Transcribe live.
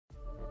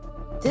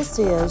This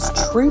is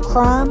True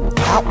Crime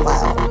Out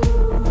Loud.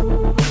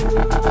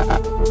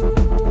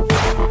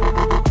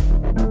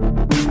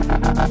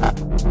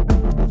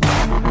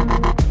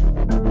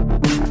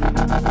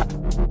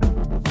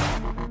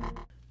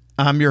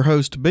 I'm your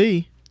host,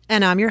 B.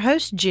 And I'm your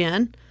host,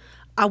 Jen.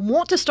 I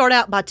want to start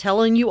out by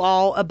telling you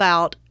all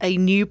about a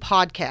new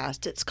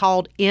podcast. It's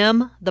called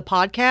the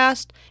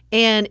Podcast,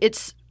 and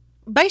it's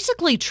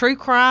basically true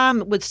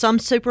crime with some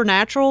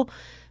supernatural,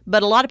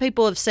 but a lot of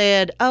people have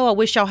said, oh, I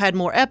wish y'all had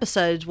more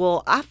episodes.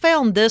 Well, I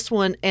found this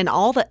one, and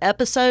all the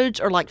episodes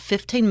are like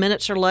 15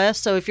 minutes or less,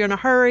 so if you're in a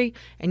hurry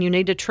and you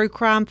need a true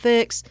crime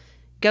fix,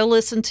 go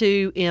listen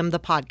to the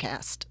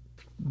Podcast.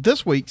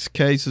 This week's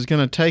case is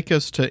going to take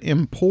us to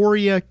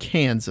Emporia,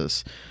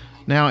 Kansas.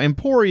 Now,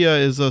 Emporia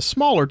is a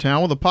smaller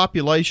town with a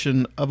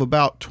population of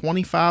about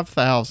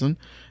 25,000,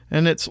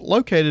 and it's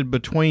located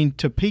between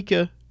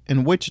Topeka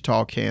and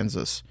Wichita,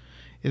 Kansas.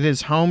 It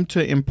is home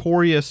to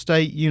Emporia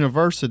State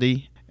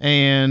University,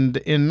 and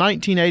in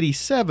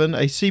 1987,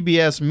 a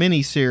CBS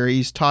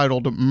miniseries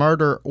titled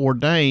Murder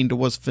Ordained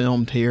was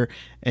filmed here,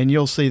 and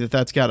you'll see that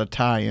that's got a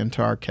tie-in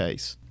to our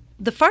case.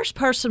 The first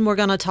person we're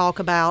going to talk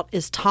about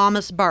is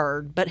Thomas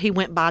Bird, but he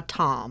went by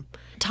Tom.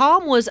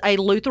 Tom was a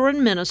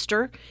Lutheran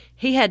minister.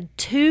 He had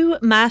 2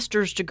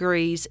 master's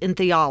degrees in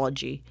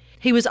theology.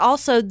 He was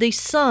also the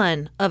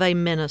son of a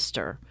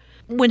minister.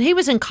 When he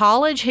was in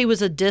college, he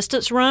was a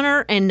distance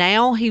runner, and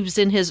now he was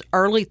in his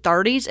early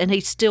 30s, and he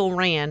still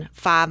ran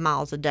 5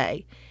 miles a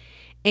day.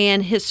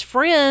 And his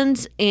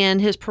friends and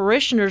his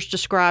parishioners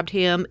described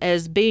him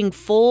as being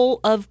full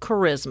of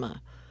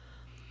charisma.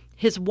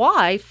 His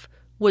wife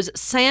was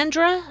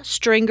Sandra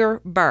Stringer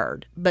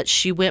Bird, but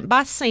she went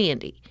by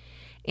Sandy.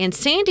 And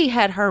Sandy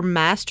had her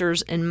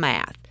master's in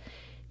math.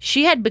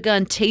 She had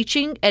begun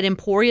teaching at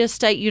Emporia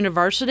State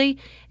University,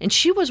 and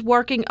she was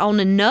working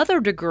on another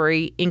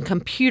degree in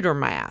computer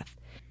math.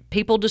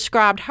 People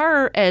described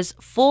her as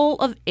full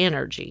of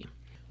energy.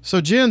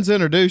 So Jen's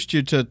introduced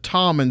you to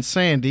Tom and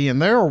Sandy,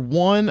 and they're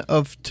one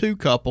of 2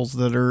 couples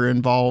that are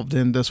involved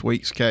in this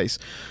week's case.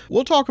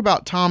 We'll talk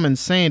about Tom and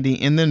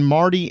Sandy, and then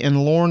Marty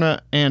and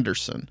Lorna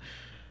Anderson.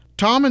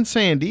 Tom and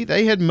Sandy,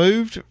 they had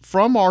moved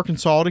from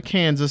Arkansas to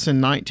Kansas in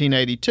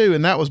 1982,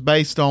 and that was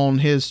based on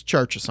his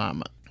church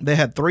assignment. They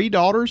had 3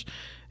 daughters,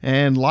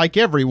 and like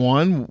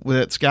everyone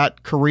that's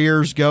got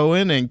careers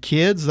going and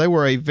kids, they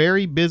were a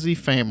very busy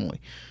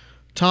family.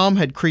 Tom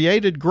had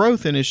created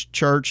growth in his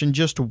church in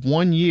just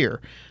 1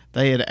 year.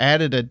 They had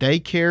added a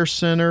daycare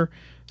center,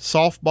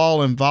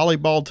 softball and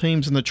volleyball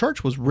teams, and the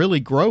church was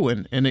really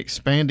growing and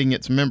expanding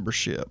its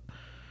membership.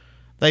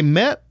 They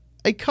met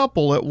a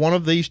couple at one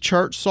of these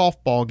church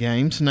softball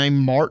games named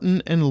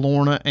Martin and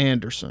Lorna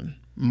Anderson.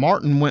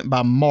 Martin went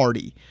by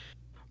Marty.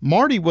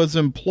 Marty was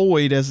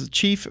employed as a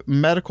chief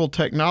medical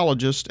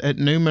technologist at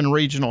Newman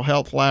Regional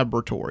Health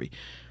Laboratory.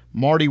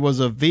 Marty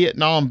was a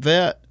Vietnam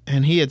vet,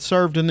 and he had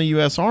served in the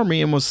U.S.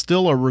 Army and was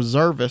still a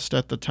reservist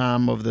at the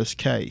time of this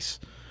case.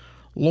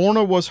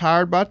 Lorna was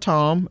hired by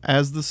Tom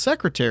as the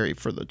secretary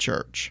for the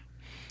church.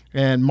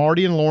 And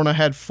Marty and Lorna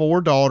had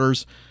 4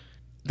 daughters.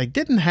 They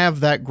didn't have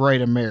that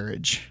great a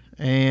marriage,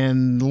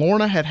 and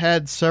Lorna had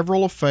had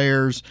several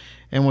affairs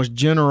and was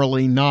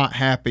generally not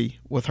happy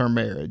with her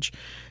marriage.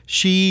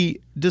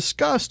 She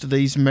discussed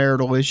these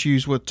marital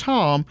issues with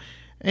Tom,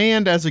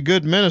 and as a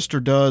good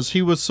minister does,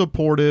 he was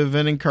supportive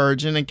and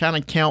encouraging and kind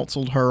of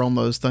counseled her on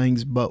those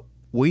things. But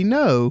we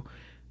know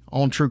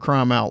on True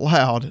Crime Out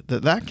Loud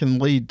that can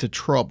lead to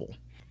trouble.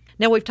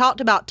 Now, we've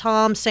talked about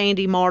Tom,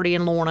 Sandy, Marty,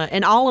 and Lorna,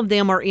 and all of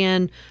them are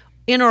in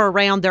or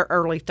around their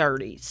early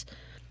 30s.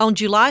 On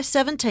July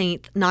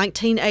 17th,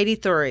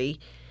 1983,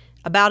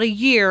 about a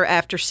year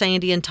after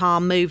Sandy and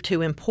Tom moved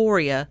to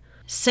Emporia,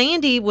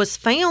 Sandy was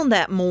found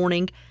that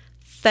morning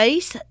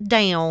face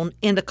down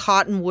in the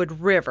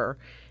Cottonwood River,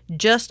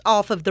 just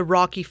off of the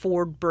Rocky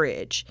Ford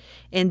Bridge.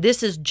 And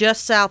this is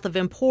just south of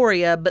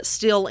Emporia, but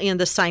still in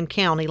the same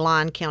county,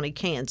 Lyon County,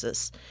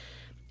 Kansas.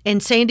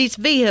 And Sandy's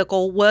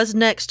vehicle was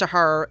next to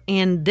her,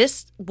 and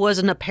this was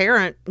an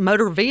apparent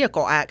motor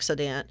vehicle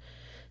accident.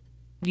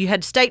 You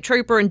had state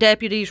trooper and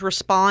deputies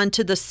respond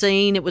to the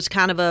scene. It was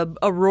kind of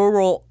a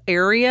rural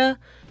area.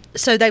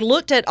 So they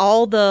looked at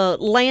all the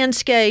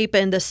landscape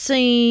and the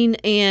scene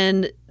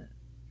and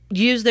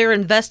used their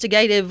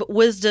investigative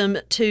wisdom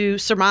to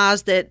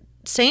surmise that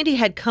Sandy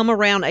had come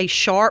around a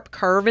sharp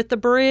curve at the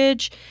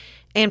bridge.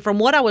 And from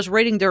what I was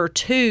reading, there are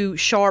 2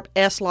 sharp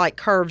S-like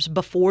curves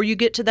before you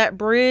get to that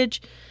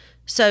bridge.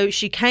 So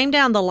she came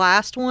down the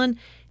last one,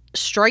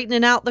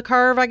 straightening out the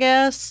curve, I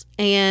guess,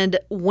 and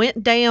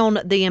went down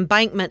the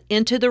embankment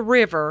into the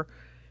river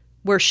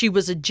where she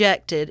was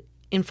ejected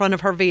in front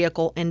of her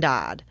vehicle and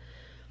died.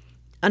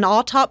 An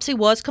autopsy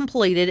was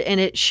completed, and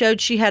it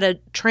showed she had a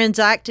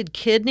transacted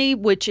kidney,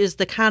 which is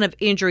the kind of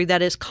injury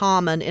that is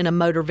common in a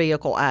motor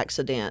vehicle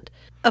accident.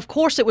 Of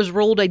course, it was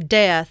ruled a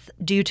death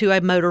due to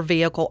a motor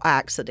vehicle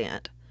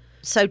accident.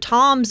 So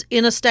Tom's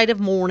in a state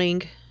of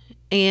mourning,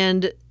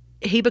 and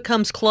he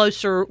becomes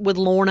closer with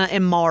Lorna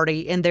and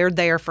Marty, and they're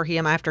there for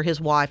him after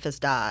his wife has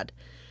died.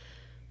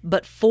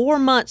 But 4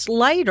 months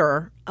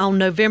later, on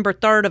November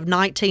 3rd of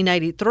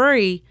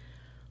 1983,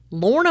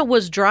 Lorna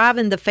was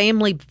driving the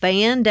family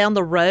van down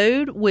the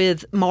road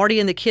with Marty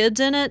and the kids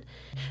in it.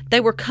 They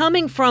were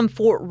coming from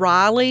Fort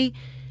Riley,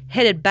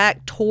 headed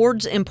back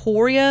towards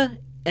Emporia.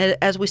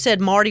 As we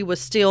said, Marty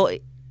was still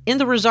in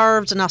the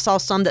reserves, and I saw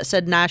some that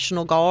said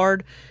National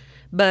Guard.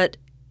 But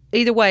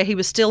either way, he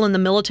was still in the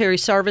military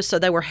service, so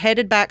they were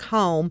headed back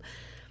home.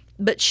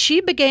 But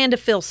she began to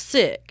feel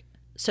sick,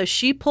 so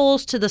she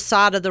pulls to the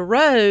side of the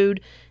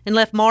road and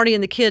left Marty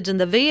and the kids in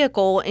the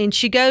vehicle, and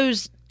she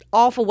goes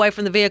off away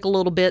from the vehicle a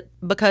little bit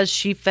because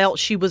she felt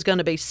she was going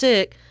to be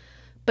sick,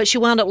 but she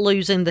wound up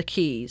losing the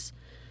keys.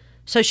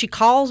 So she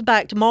calls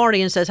back to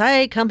Marty and says,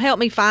 "Hey, come help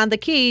me find the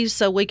keys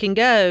so we can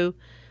go."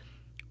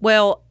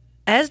 Well,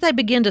 as they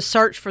begin to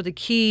search for the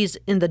keys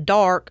in the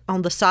dark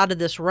on the side of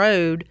this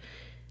road,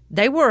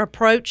 they were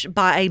approached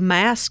by a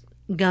masked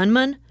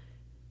gunman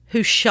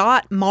who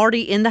shot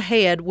Marty in the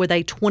head with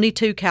a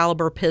 .22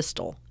 caliber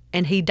pistol,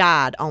 and he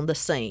died on the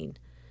scene.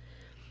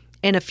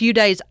 And a few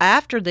days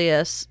after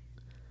this,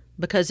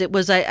 because it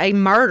was a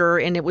murder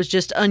and it was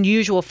just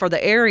unusual for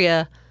the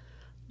area,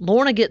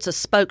 Lorna gets a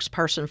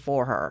spokesperson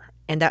for her,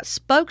 and that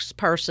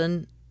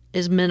spokesperson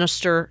is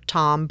Minister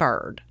Tom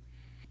Bird.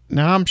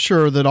 Now, I'm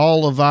sure that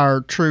all of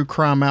our True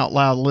Crime Out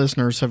Loud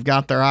listeners have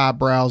got their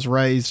eyebrows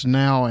raised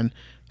now, and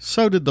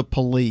so did the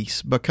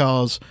police,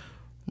 because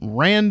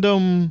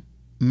random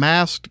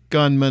masked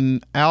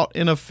gunmen out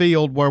in a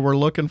field where we're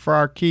looking for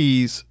our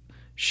keys,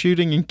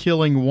 shooting and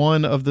killing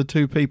one of the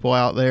two people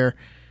out there,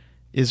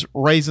 is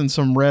raising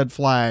some red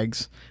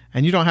flags,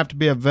 and you don't have to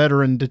be a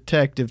veteran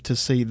detective to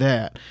see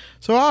that.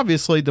 So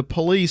obviously the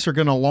police are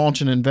going to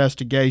launch an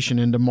investigation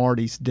into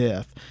Marty's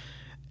death,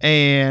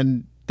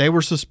 and they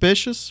were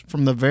suspicious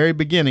from the very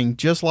beginning,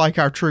 just like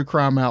our True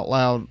Crime Out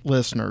Loud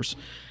listeners.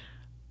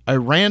 A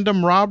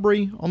random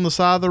robbery on the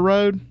side of the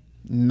road?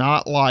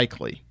 Not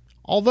likely.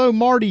 Although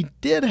Marty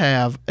did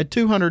have a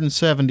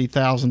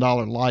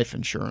 $270,000 life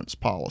insurance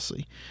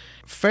policy.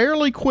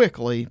 Fairly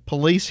quickly,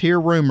 police hear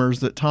rumors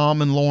that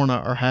Tom and Lorna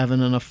are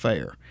having an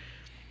affair.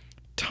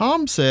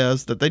 Tom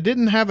says that they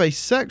didn't have a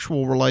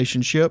sexual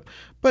relationship,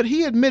 but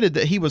he admitted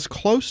that he was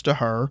close to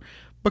her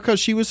because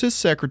she was his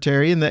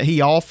secretary and that he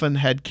often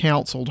had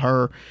counseled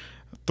her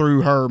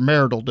through her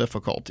marital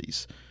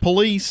difficulties.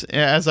 Police,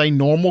 as a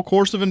normal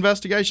course of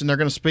investigation, they're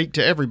going to speak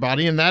to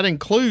everybody, and that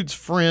includes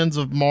friends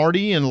of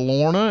Marty and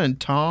Lorna and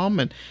Tom,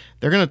 and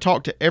they're going to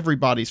talk to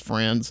everybody's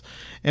friends.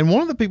 And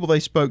one of the people they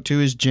spoke to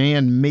is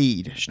Jan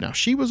Mead. Now,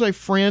 she was a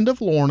friend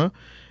of Lorna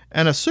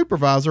and a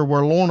supervisor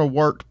where Lorna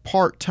worked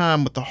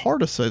part-time with the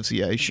Heart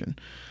Association.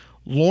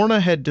 Lorna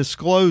had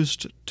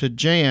disclosed to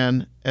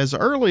Jan as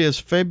early as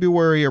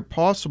February or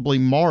possibly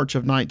March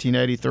of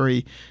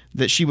 1983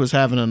 that she was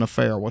having an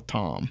affair with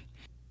Tom.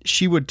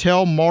 She would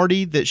tell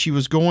Marty that she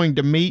was going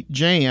to meet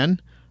Jan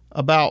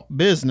about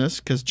business,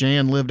 because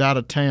Jan lived out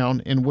of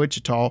town in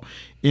Wichita,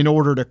 in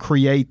order to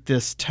create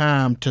this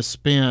time to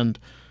spend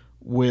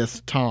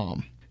with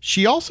Tom.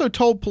 She also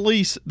told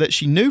police that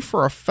she knew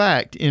for a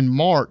fact in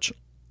March,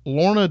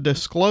 Lorna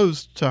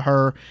disclosed to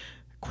her,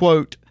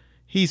 quote,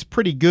 "He's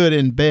pretty good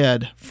in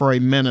bed for a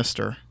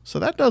minister." So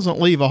that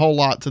doesn't leave a whole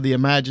lot to the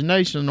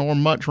imagination or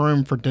much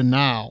room for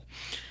denial.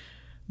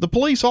 The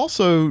police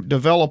also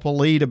develop a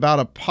lead about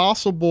a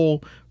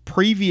possible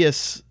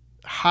previous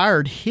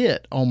hired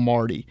hit on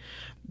Marty.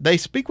 They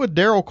speak with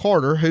Daryl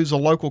Carter, who's a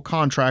local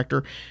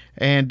contractor,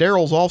 and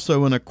Daryl's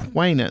also an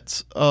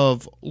acquaintance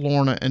of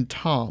Lorna and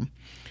Tom.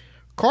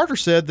 Carter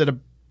said that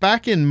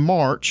back in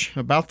March,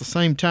 about the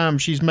same time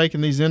she's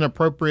making these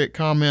inappropriate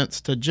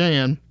comments to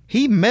Jan,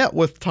 he met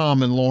with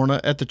Tom and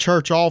Lorna at the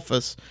church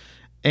office,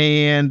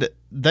 and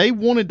they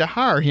wanted to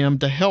hire him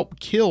to help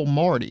kill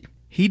Marty.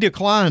 He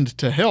declined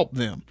to help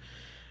them.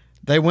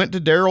 They went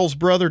to Daryl's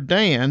brother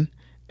Dan,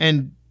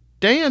 and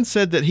Dan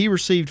said that he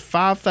received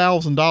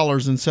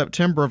 $5,000 in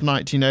September of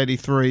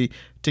 1983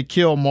 to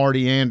kill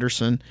Marty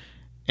Anderson,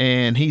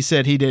 and he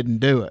said he didn't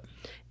do it.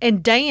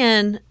 And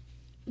Dan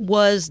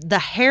was the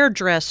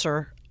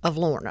hairdresser of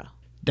Lorna.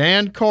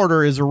 Dan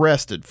Carter is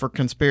arrested for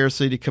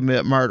conspiracy to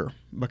commit murder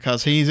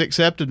because he's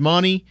accepted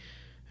money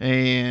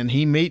and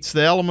he meets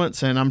the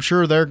elements, and I'm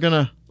sure they're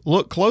going to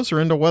look closer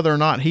into whether or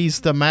not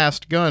he's the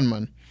masked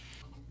gunman.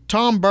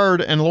 Tom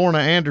Bird and Lorna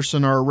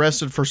Anderson are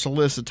arrested for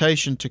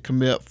solicitation to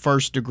commit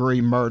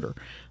first-degree murder.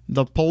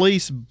 The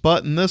police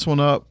button this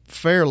one up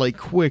fairly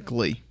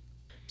quickly.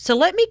 So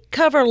let me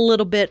cover a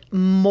little bit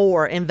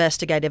more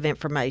investigative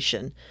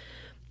information.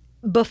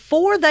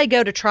 Before they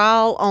go to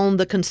trial on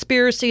the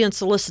conspiracy and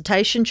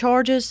solicitation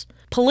charges,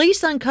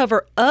 police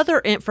uncover other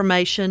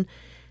information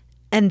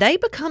and they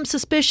become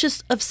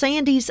suspicious of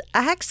Sandy's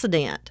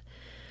accident.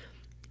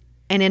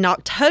 And in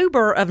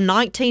October of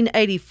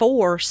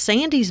 1984,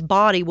 Sandy's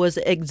body was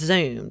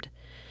exhumed.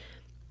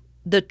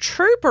 The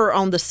trooper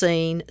on the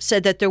scene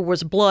said that there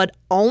was blood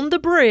on the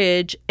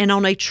bridge and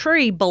on a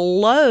tree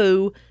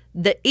below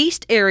the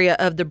east area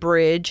of the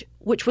bridge,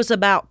 which was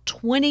about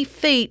 20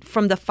 feet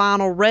from the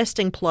final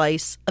resting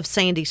place of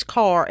Sandy's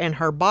car and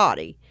her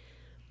body.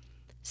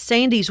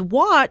 Sandy's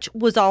watch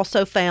was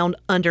also found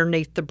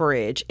underneath the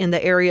bridge in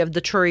the area of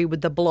the tree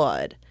with the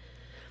blood.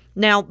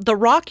 Now, the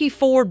Rocky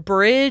Ford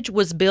Bridge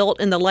was built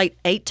in the late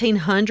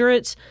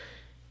 1800s,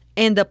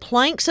 and the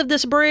planks of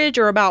this bridge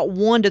are about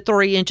 1 to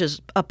 3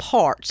 inches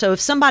apart. So if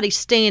somebody's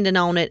standing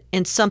on it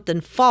and something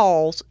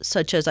falls,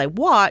 such as a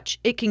watch,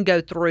 it can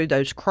go through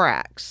those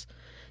cracks.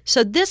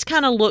 So this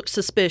kind of looks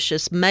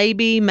suspicious.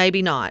 Maybe,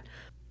 maybe not.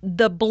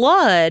 The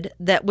blood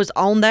that was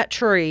on that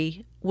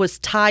tree was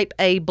type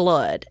A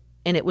blood,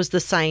 and it was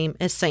the same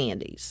as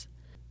Sandy's.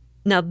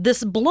 Now,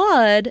 this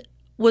blood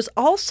was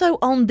also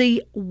on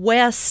the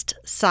west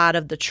side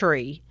of the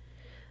tree.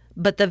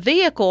 But the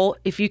vehicle,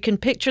 if you can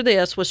picture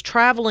this, was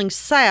traveling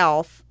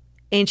south,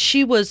 and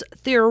she was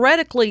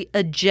theoretically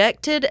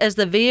ejected as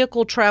the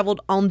vehicle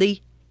traveled on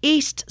the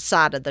east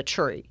side of the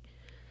tree.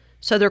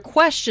 So they're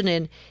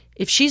questioning,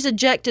 if she's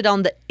ejected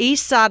on the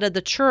east side of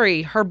the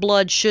tree, her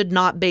blood should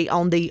not be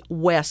on the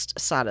west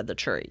side of the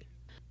tree.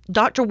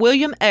 Dr.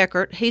 William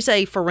Eckert, he's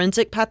a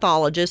forensic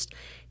pathologist.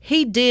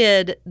 He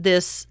did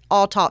this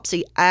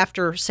autopsy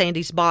after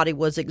Sandy's body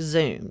was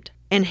exhumed.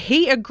 And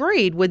he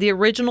agreed with the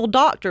original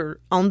doctor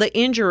on the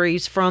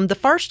injuries from the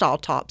first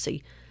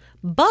autopsy.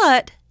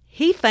 But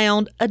he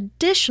found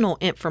additional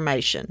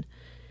information.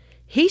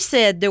 He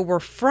said there were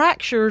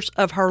fractures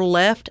of her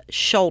left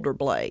shoulder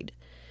blade.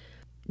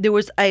 There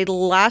was a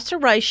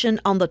laceration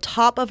on the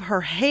top of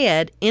her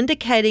head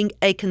indicating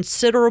a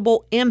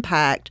considerable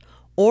impact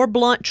or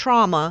blunt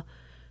trauma,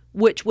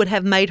 which would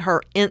have made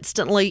her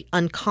instantly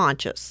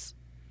unconscious.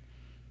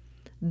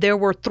 There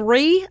were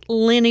 3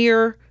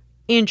 linear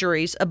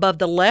injuries above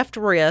the left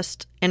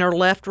wrist, and her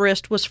left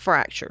wrist was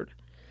fractured.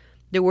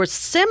 There was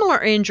similar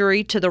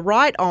injury to the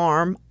right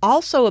arm,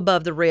 also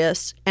above the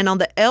wrist, and on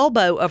the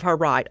elbow of her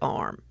right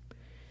arm.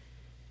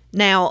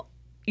 Now,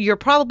 you're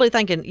probably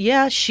thinking,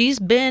 yeah, she's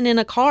been in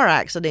a car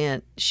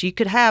accident. She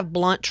could have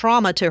blunt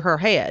trauma to her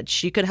head.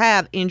 She could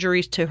have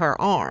injuries to her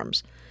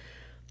arms.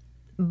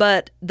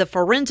 But the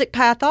forensic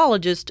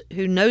pathologist,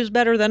 who knows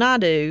better than I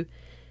do,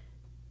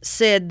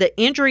 said the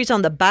injuries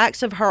on the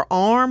backs of her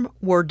arm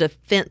were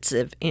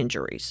defensive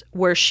injuries,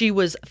 where she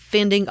was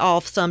fending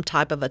off some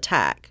type of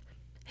attack.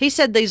 He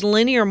said these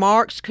linear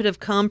marks could have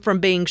come from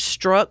being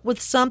struck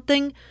with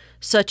something,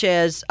 such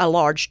as a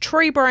large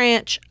tree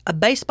branch, a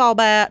baseball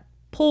bat,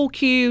 pool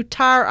cue,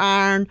 tire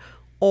iron,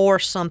 or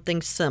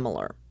something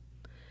similar.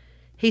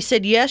 He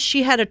said, yes,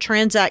 she had a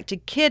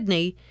transacted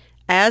kidney,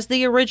 as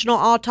the original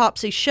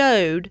autopsy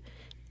showed,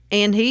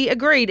 and he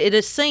agreed it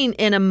is seen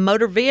in a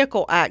motor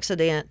vehicle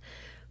accident.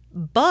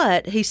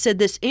 But he said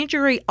this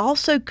injury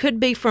also could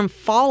be from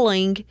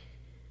falling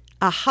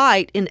a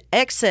height in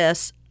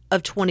excess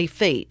of 20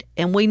 feet.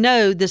 And we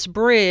know this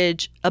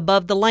bridge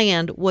above the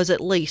land was at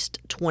least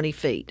 20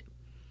 feet.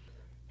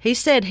 He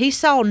said he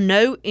saw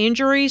no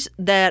injuries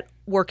that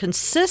were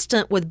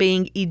consistent with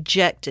being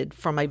ejected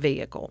from a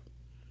vehicle.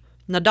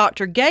 Now,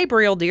 Dr.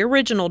 Gabriel, the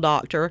original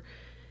doctor,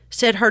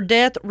 said her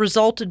death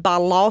resulted by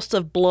loss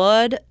of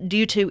blood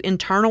due to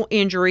internal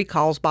injury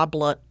caused by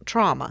blunt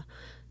trauma.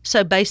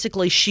 So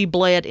basically, she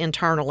bled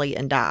internally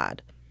and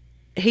died.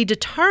 He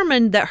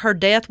determined that her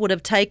death would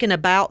have taken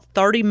about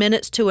 30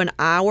 minutes to an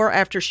hour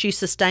after she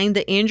sustained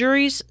the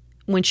injuries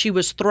when she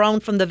was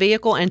thrown from the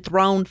vehicle and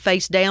thrown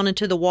face down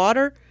into the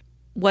water.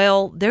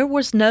 Well, there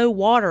was no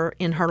water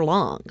in her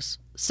lungs.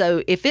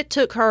 So if it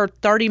took her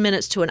 30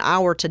 minutes to an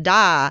hour to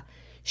die,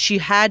 she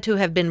had to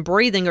have been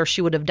breathing or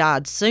she would have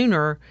died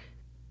sooner,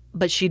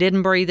 but she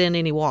didn't breathe in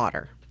any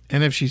water.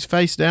 And if she's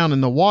face down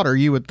in the water,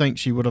 you would think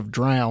she would have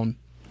drowned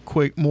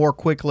more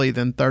quickly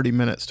than 30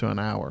 minutes to an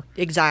hour.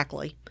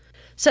 Exactly.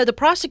 So the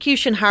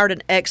prosecution hired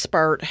an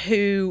expert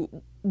who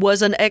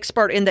was an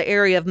expert in the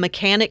area of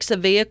mechanics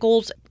of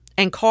vehicles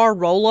and car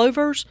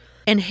rollovers,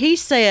 and he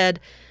said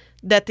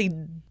that the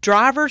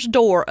driver's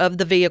door of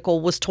the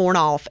vehicle was torn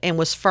off and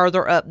was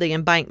further up the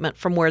embankment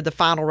from where the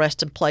final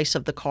resting place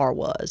of the car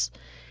was.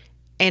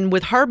 And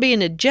with her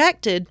being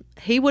ejected,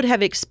 he would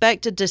have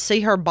expected to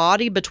see her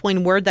body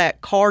between where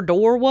that car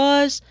door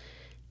was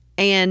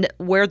and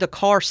where the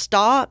car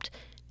stopped,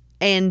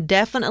 and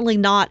definitely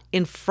not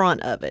in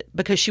front of it,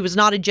 because she was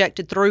not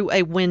ejected through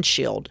a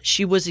windshield.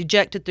 She was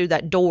ejected through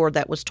that door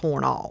that was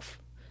torn off.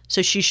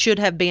 So she should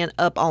have been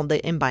up on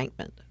the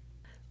embankment.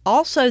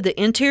 Also,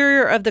 the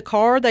interior of the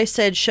car, they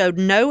said, showed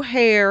no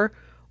hair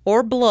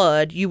or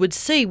blood you would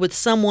see with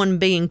someone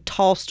being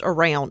tossed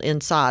around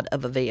inside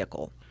of a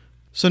vehicle.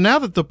 So now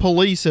that the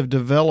police have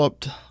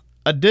developed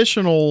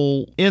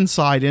additional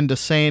insight into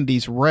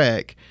Sandy's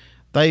wreck,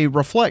 they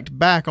reflect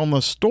back on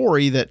the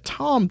story that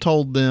Tom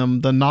told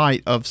them the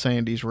night of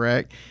Sandy's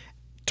wreck.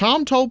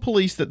 Tom told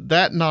police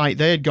that night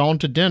they had gone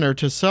to dinner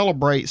to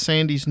celebrate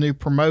Sandy's new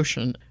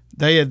promotion.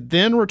 They had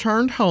then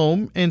returned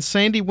home, and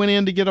Sandy went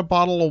in to get a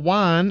bottle of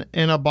wine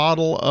and a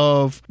bottle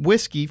of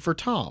whiskey for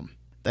Tom.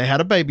 They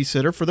had a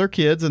babysitter for their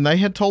kids, and they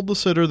had told the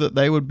sitter that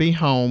they would be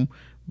home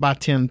by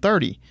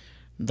 10:30.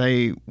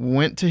 They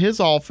went to his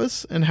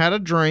office and had a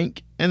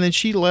drink, and then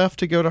she left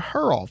to go to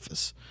her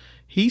office.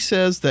 He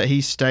says that he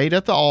stayed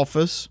at the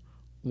office,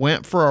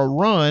 went for a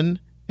run,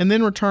 and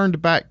then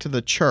returned back to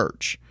the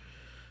church.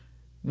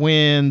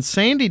 When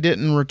Sandy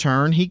didn't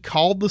return, he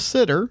called the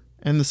sitter,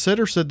 and the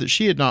sitter said that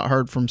she had not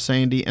heard from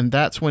Sandy, and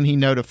that's when he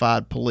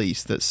notified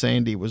police that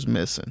Sandy was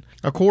missing.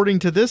 According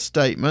to this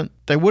statement,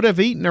 they would have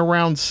eaten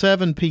around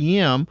 7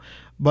 p.m.,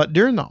 but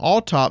during the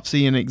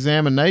autopsy and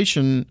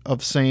examination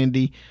of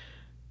Sandy,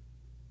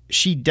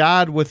 she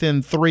died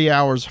within 3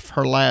 hours of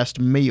her last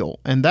meal,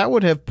 and that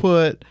would have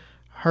put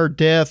her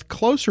death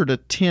closer to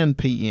 10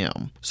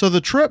 p.m. So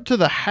the trip to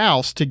the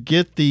house to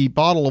get the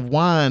bottle of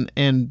wine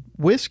and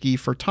whiskey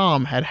for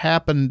Tom had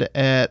happened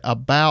at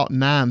about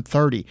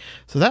 9:30.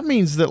 So that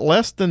means that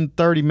less than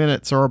 30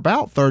 minutes, or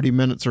about 30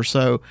 minutes or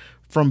so,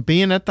 from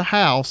being at the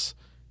house,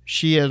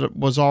 she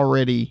was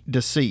already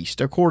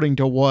deceased, according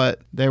to what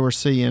they were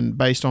seeing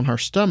based on her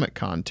stomach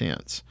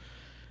contents.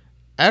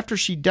 After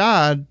she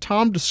died,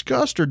 Tom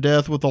discussed her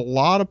death with a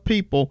lot of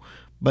people,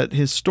 but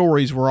his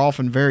stories were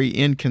often very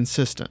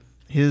inconsistent.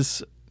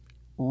 His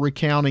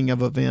recounting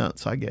of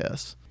events, I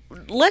guess.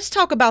 Let's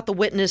talk about the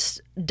witness,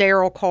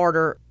 Daryl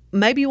Carter.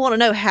 Maybe you want to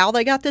know how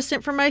they got this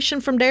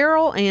information from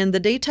Daryl and the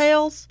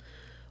details?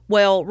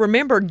 Well,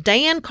 remember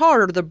Dan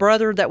Carter, the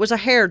brother that was a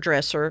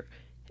hairdresser,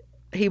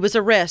 he was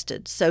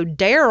arrested. So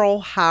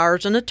Daryl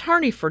hires an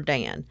attorney for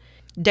Dan.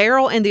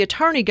 Daryl and the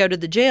attorney go to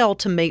the jail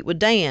to meet with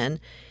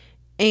Dan,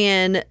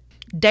 and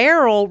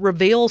Daryl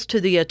reveals to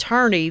the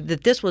attorney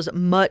that this was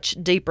much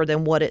deeper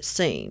than what it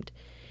seemed.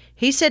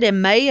 He said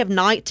in May of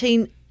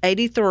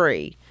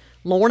 1983,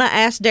 Lorna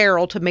asked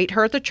Daryl to meet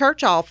her at the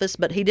church office,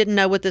 but he didn't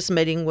know what this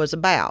meeting was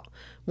about.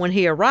 When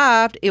he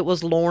arrived, it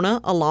was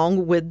Lorna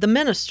along with the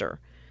minister.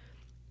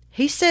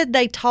 He said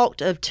they talked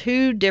of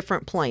 2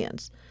 different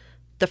plans.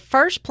 The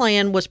first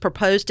plan was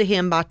proposed to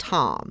him by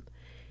Tom.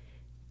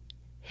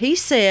 He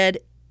said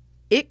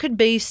it could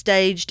be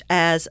staged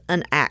as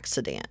an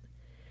accident.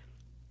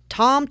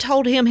 Tom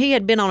told him he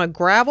had been on a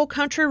gravel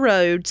country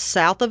road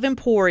south of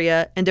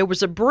Emporia, and there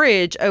was a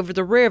bridge over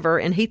the river,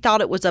 and he thought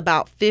it was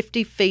about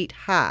 50 feet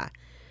high.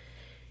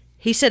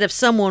 He said if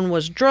someone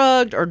was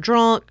drugged or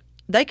drunk,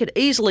 they could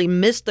easily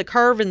miss the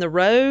curve in the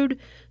road,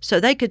 so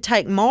they could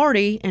take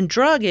Marty and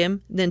drug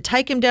him, then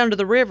take him down to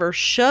the river,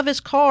 shove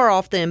his car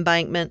off the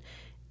embankment,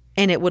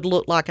 and it would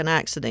look like an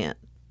accident.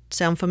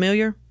 Sound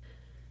familiar?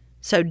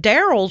 So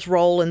Daryl's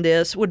role in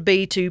this would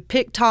be to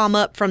pick Tom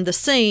up from the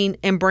scene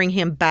and bring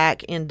him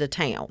back into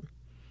town.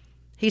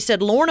 He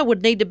said Lorna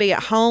would need to be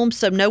at home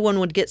so no one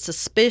would get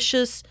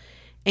suspicious,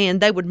 and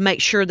they would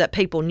make sure that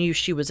people knew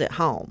she was at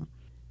home.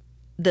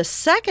 The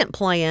second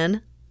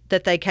plan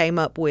that they came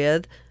up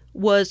with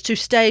was to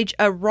stage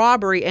a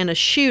robbery and a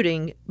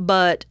shooting,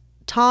 but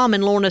Tom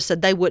and Lorna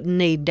said they wouldn't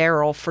need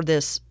Daryl for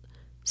this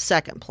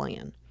second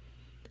plan.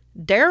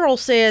 Daryl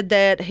said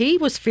that he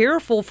was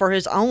fearful for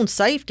his own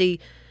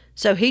safety,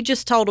 so he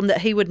just told him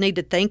that he would need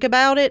to think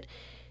about it,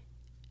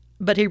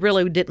 but he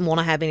really didn't want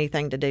to have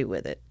anything to do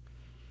with it.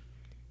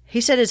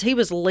 He said as he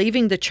was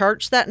leaving the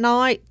church that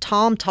night,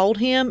 Tom told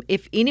him,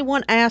 if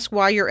anyone asks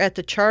why you're at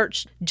the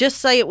church, just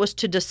say it was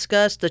to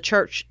discuss the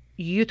church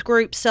youth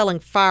group selling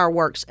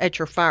fireworks at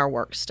your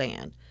fireworks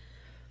stand.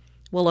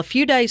 Well, a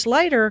few days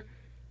later,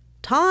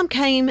 Tom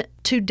came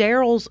to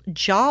Daryl's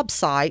job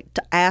site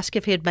to ask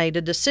if he had made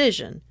a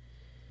decision.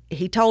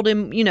 He told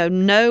him,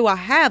 no, I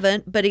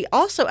haven't, but he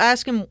also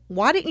asked him,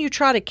 why didn't you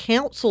try to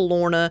counsel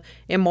Lorna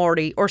and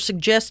Marty or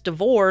suggest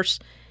divorce?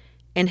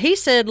 And he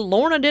said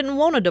Lorna didn't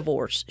want a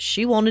divorce.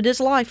 She wanted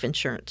his life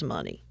insurance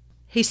money.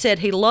 He said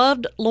he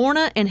loved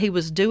Lorna and he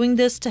was doing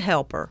this to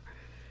help her.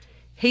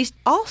 He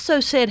also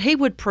said he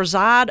would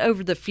preside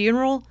over the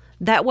funeral.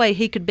 That way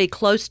he could be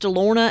close to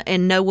Lorna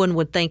and no one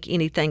would think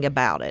anything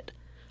about it.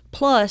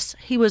 Plus,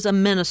 he was a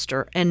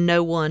minister and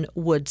no one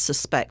would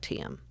suspect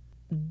him.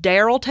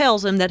 Daryl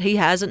tells him that he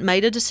hasn't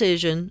made a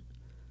decision.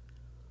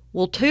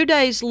 Well, 2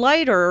 days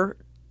later,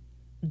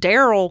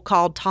 Daryl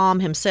called Tom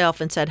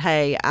himself and said,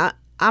 hey,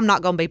 I'm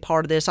not going to be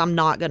part of this. I'm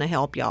not going to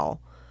help y'all.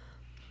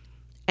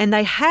 And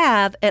they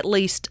have at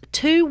least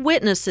 2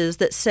 witnesses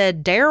that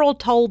said Daryl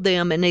told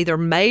them in either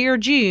May or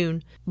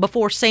June,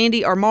 before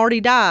Sandy or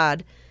Marty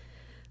died,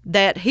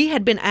 that he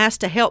had been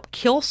asked to help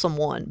kill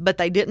someone, but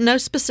they didn't know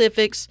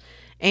specifics,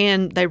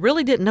 and they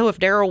really didn't know if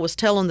Daryl was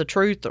telling the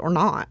truth or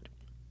not.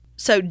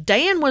 So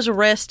Dan was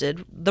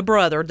arrested, the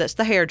brother, that's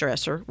the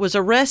hairdresser, was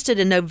arrested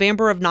in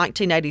November of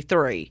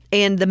 1983.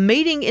 And the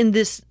meeting in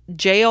this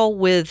jail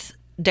with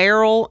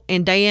Daryl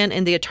and Dan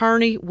and the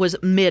attorney was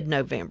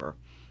mid-November.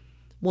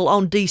 Well,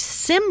 on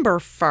December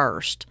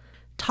 1st,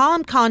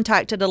 Tom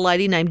contacted a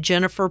lady named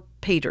Jennifer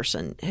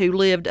Peterson, who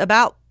lived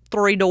about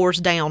 3 doors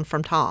down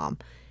from Tom.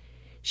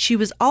 She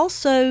was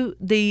also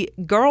the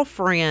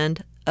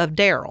girlfriend of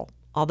Daryl.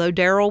 Although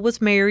Daryl was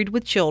married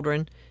with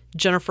children,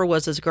 Jennifer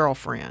was his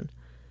girlfriend.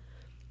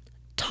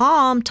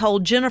 Tom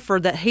told Jennifer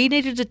that he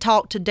needed to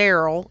talk to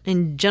Daryl,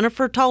 and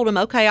Jennifer told him,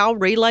 okay, I'll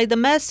relay the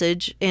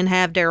message and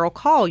have Daryl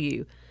call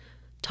you.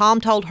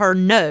 Tom told her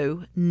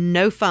no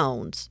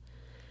phones.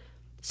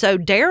 So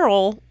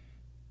Daryl,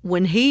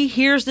 when he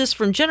hears this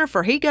from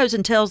Jennifer, he goes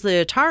and tells the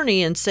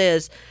attorney and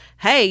says,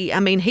 hey,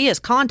 he has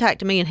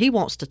contacted me and he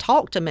wants to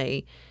talk to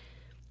me.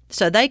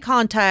 So they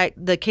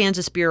contact the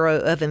Kansas Bureau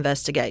of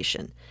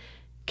Investigation.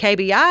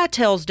 KBI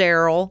tells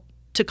Daryl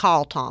to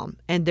call Tom,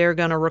 and they're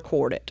going to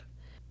record it.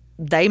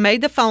 They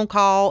made the phone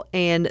call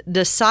and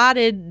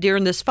decided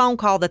during this phone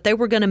call that they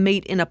were going to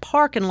meet in a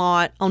parking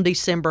lot on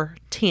December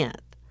 10th.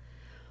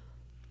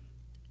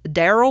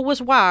 Daryl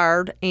was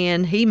wired,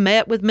 and he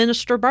met with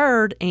Minister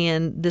Byrd,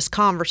 and this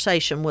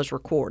conversation was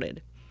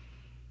recorded.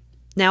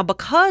 Now,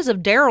 because of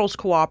Daryl's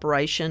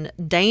cooperation,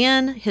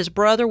 Dan, his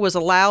brother, was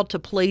allowed to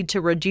plead to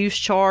reduced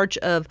charge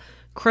of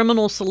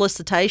criminal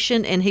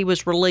solicitation, and he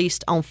was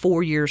released on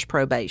 4 years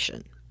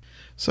probation.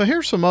 So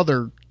here's some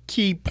other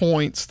key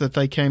points that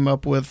they came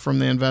up with from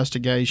the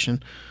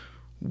investigation.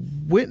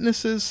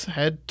 Witnesses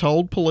had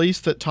told police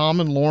that Tom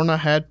and Lorna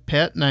had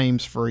pet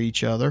names for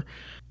each other.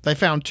 They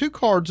found 2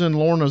 cards in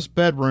Lorna's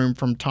bedroom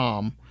from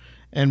Tom,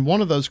 and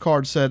one of those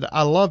cards said,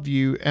 "I love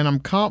you and I'm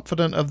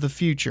confident of the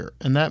future,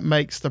 and that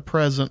makes the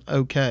present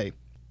okay."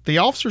 The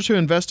officers who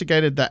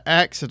investigated the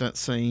accident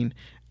scene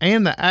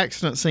and the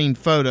accident scene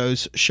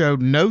photos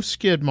showed no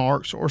skid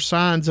marks or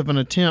signs of an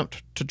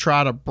attempt to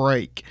try to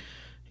brake,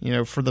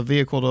 for the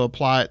vehicle to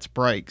apply its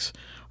brakes.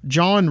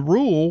 John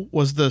Rule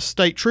was the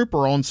state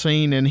trooper on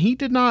scene, and he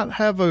did not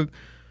have a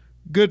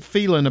good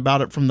feeling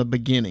about it from the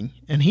beginning.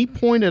 And he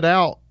pointed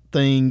out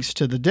things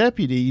to the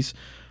deputies,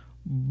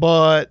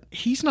 but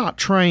he's not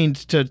trained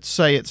to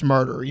say it's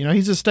murder.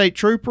 He's a state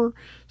trooper,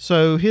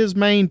 so his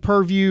main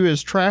purview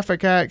is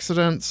traffic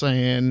accidents,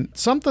 and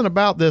something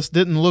about this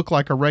didn't look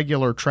like a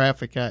regular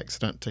traffic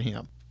accident to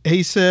him.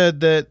 He said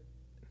that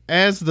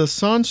as the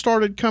sun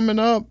started coming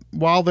up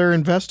while they're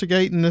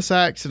investigating this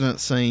accident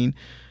scene,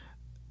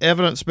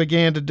 evidence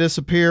began to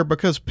disappear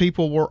because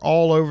people were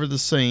all over the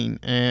scene,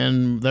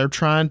 and they're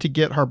trying to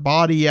get her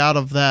body out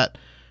of that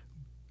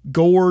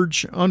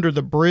gorge under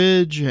the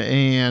bridge,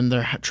 and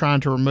they're trying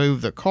to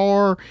remove the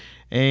car.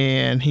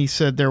 And he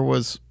said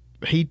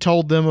he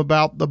told them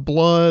about the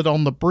blood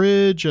on the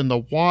bridge and the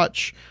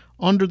watch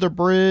under the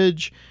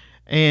bridge.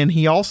 And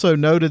he also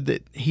noted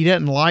that he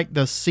didn't like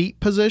the seat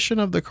position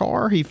of the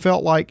car. He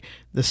felt like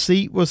the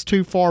seat was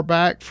too far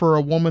back for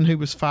a woman who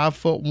was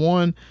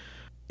 5'1".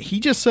 He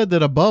just said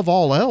that above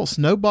all else,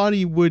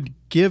 nobody would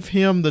give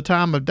him the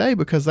time of day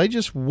because they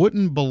just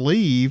wouldn't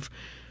believe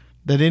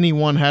that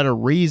anyone had a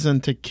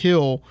reason to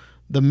kill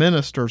the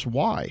minister's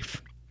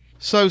wife.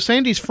 So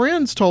Sandy's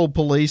friends told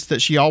police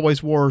that she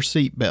always wore her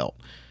seatbelt.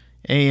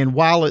 And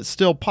while it's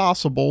still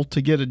possible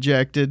to get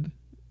ejected,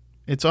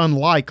 it's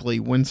unlikely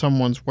when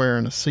someone's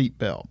wearing a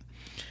seatbelt.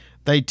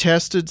 They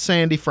tested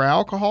Sandy for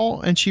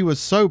alcohol, and she was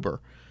sober.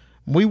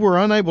 We were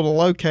unable to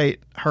locate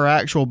her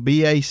actual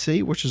BAC,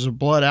 which is a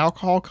blood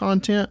alcohol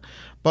content,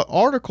 but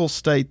articles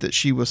state that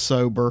she was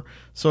sober.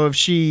 So if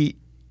she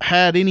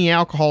had any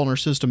alcohol in her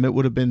system, it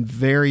would have been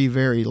very,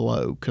 very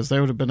low because they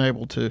would have been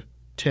able to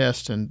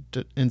test and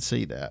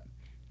see that.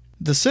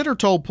 The sitter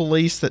told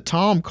police that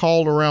Tom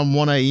called around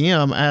 1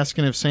 a.m.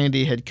 asking if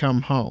Sandy had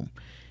come home.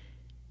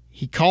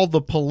 He called the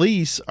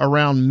police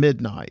around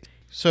midnight.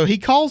 So he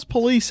calls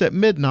police at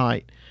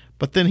midnight,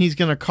 but then he's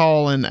going to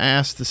call and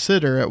ask the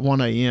sitter at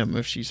 1 a.m.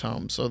 if she's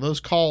home. So those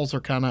calls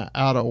are kind of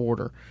out of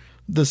order.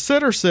 The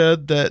sitter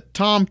said that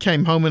Tom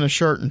came home in a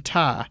shirt and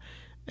tie,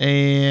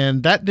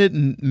 and that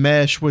didn't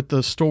mesh with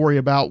the story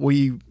about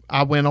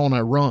I went on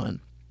a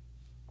run.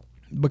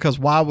 Because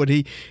why would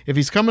he, if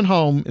he's coming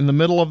home in the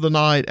middle of the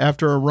night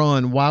after a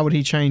run, why would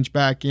he change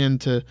back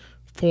into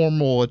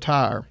formal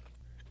attire?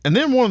 And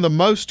then one of the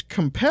most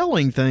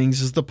compelling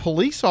things is the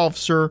police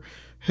officer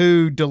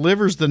who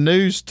delivers the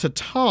news to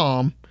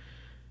Tom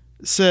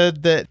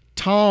said that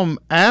Tom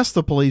asked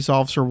the police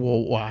officer,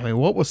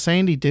 what was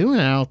Sandy doing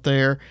out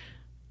there?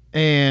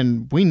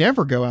 And we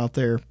never go out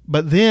there.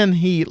 But then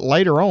he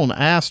later on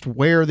asked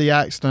where the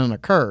accident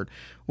occurred,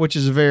 which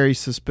is very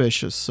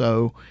suspicious.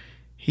 So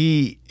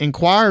he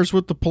inquires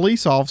with the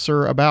police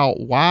officer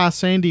about why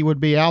Sandy would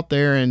be out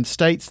there and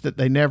states that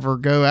they never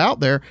go out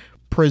there,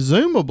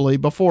 presumably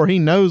before he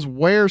knows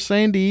where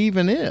Sandy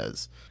even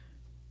is.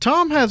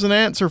 Tom has an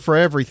answer for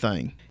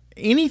everything.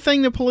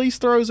 Anything the police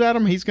throws at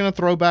him, he's going to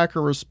throw back a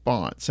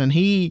response. And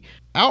he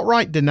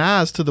outright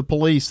denies to the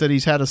police that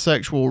he's had a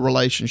sexual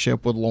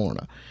relationship with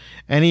Lorna.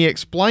 And he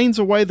explains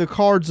away the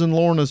cards in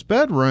Lorna's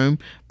bedroom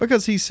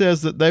because he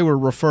says that they were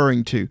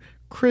referring to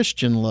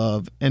Christian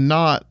love and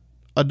not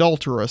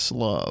adulterous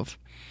love.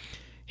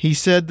 He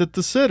said that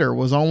the sitter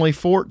was only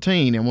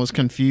 14 and was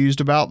confused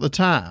about the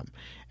time,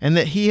 and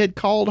that he had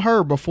called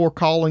her before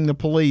calling the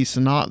police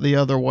and not the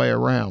other way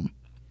around.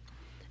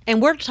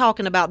 And we're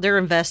talking about they're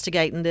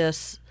investigating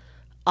this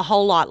a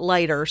whole lot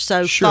later,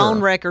 so Sure.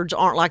 Phone records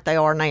aren't like they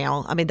are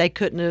now. I mean, they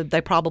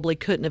probably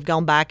couldn't have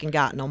gone back and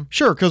gotten them.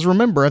 Sure, because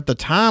remember, at the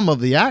time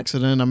of the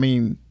accident, I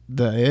mean,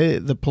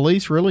 the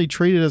police really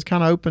treated it as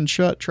kind of open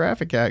shut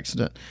traffic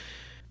accident.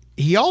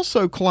 He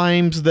also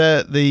claims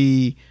that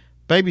the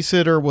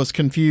babysitter was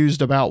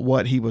confused about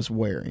what he was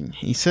wearing.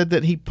 He said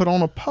that he put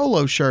on a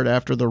polo shirt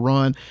after the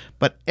run,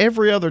 but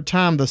every other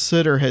time the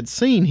sitter had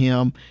seen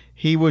him,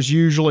 he was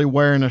usually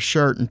wearing a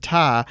shirt and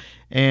tie,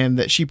 and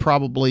that she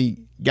probably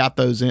got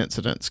those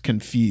incidents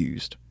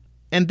confused.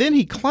 And then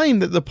he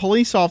claimed that the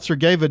police officer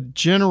gave a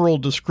general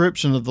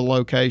description of the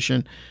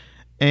location,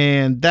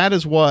 and that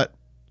is what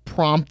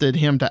prompted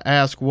him to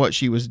ask what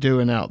she was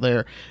doing out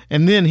there.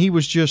 And then he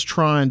was just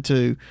trying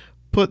to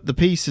put the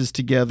pieces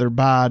together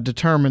by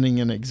determining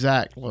an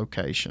exact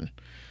location.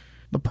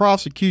 The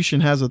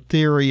prosecution has a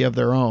theory of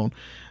their own,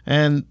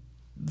 and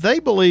they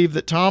believe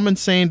that Tom and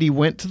Sandy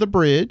went to the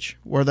bridge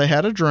where they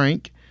had a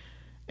drink,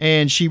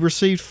 and she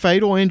received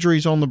fatal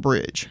injuries on the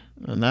bridge.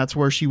 And that's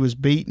where she was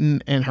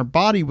beaten, and her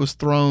body was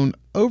thrown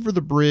over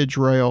the bridge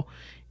rail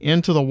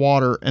into the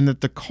water, and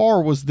that the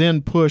car was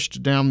then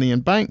pushed down the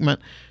embankment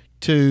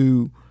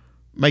to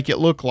make it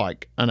look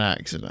like an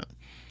accident.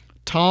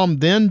 Tom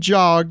then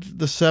jogged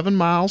the 7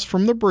 miles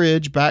from the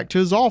bridge back to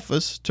his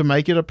office to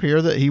make it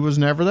appear that he was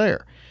never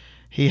there.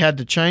 He had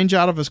to change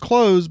out of his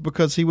clothes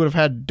because he would have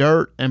had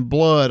dirt and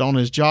blood on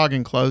his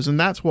jogging clothes, and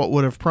that's what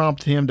would have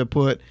prompted him to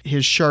put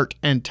his shirt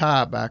and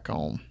tie back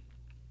on.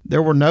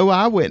 There were no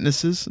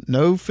eyewitnesses,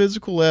 no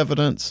physical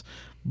evidence,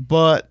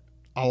 but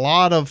a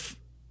lot of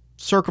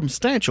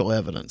circumstantial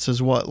evidence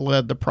is what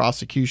led the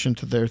prosecution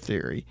to their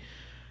theory.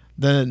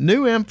 The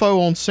new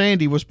info on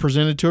Sandy was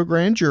presented to a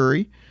grand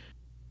jury.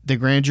 The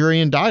grand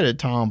jury indicted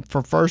Tom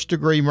for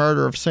first-degree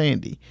murder of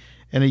Sandy.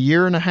 And a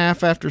year and a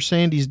half after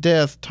Sandy's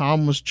death,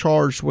 Tom was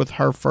charged with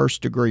her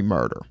first-degree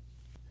murder.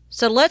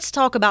 So let's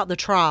talk about the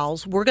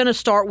trials. We're going to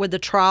start with the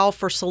trial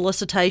for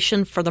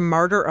solicitation for the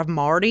murder of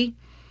Marty.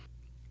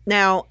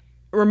 Now,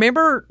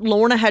 remember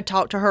Lorna had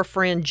talked to her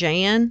friend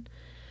Jan?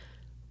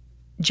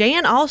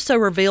 Jan also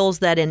reveals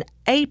that in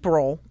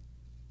April,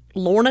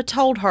 Lorna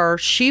told her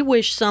she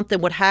wished something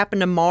would happen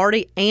to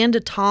Marty and to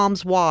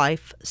Tom's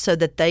wife so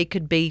that they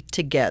could be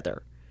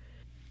together.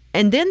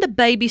 And then the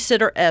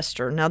babysitter,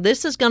 Esther. Now,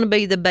 this is going to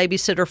be the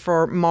babysitter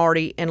for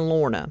Marty and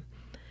Lorna.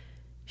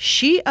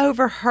 She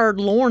overheard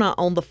Lorna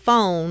on the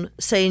phone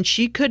saying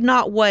she could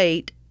not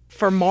wait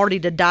for Marty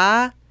to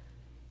die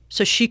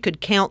so she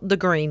could count the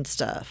green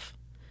stuff.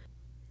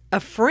 A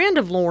friend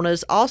of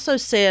Lorna's also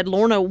said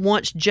Lorna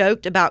once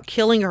joked about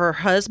killing her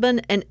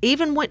husband and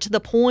even went to the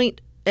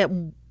point at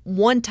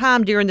one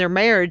time during their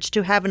marriage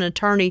to have an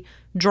attorney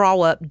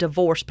draw up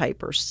divorce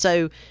papers.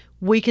 So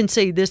we can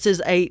see this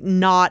is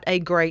not a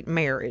great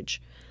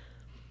marriage.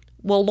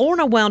 Well,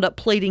 Lorna wound up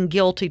pleading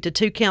guilty to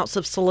 2 counts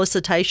of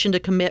solicitation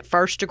to commit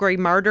first-degree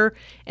murder,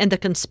 and the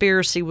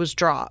conspiracy was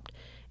dropped.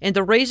 And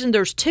the reason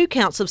there's 2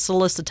 counts of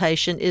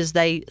solicitation is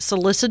they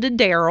solicited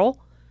Daryl,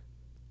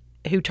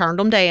 who turned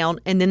them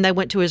down, and then they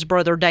went to his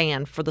brother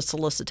Dan for the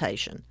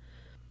solicitation.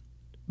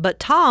 But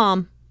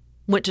Tom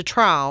went to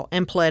trial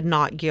and pled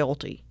not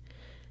guilty.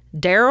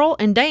 Daryl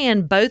and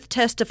Dan both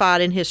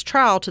testified in his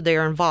trial to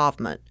their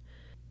involvement.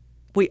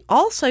 We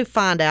also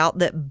find out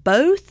that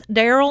both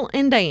Daryl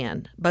and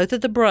Dan, both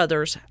of the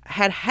brothers,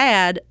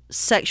 had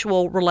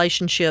sexual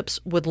relationships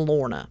with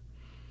Lorna.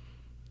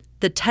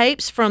 The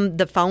tapes from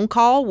the phone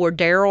call where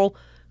Daryl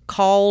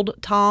called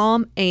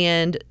Tom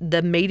and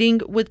the meeting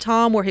with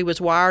Tom where he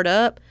was wired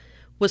up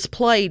was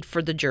played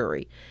for the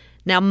jury.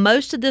 Now,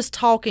 most of this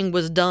talking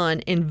was done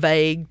in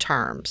vague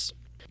terms.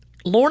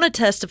 Lorna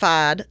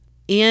testified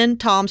in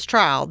Tom's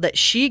trial that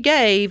she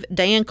gave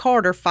Dan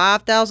Carter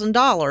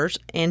 $5,000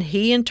 and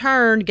he in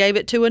turn gave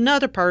it to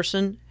another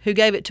person who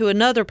gave it to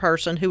another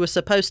person who was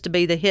supposed to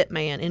be the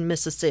hitman in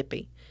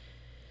Mississippi.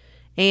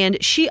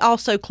 And she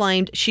also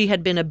claimed she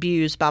had been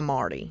abused by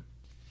Marty.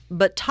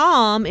 But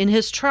Tom, in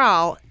his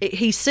trial,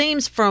 he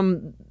seems,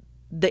 from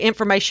the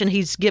information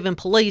he's given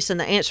police and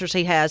the answers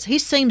he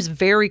seems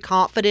very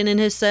confident in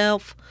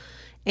himself,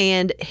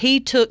 and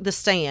he took the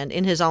stand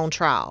in his own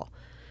trial.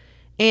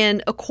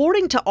 And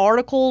according to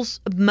articles,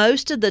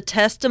 most of the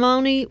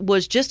testimony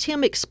was just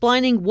him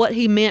explaining what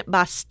he meant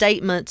by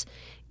statements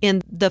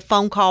in the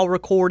phone call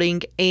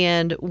recording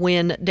and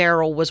when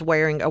Daryl was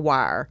wearing a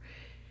wire.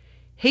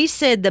 He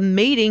said the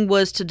meeting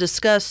was to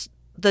discuss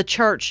the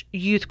church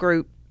youth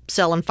group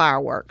selling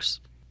fireworks,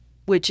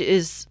 which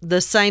is the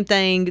same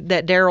thing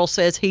that Daryl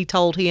says he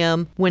told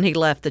him when he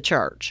left the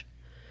church.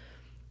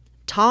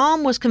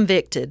 Tom was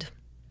convicted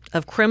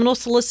of criminal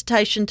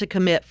solicitation to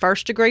commit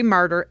first-degree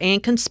murder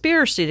and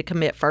conspiracy to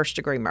commit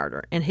first-degree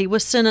murder, and he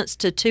was sentenced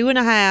to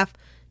 2.5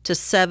 to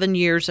 7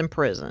 years in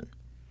prison.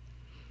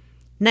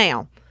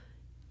 Now,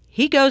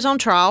 he goes on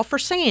trial for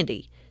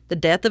Sandy, the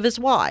death of his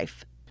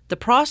wife. The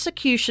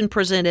prosecution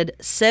presented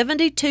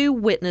 72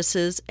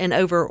 witnesses and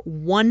over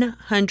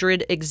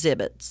 100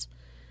 exhibits.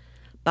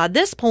 By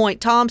this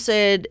point, Tom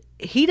said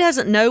he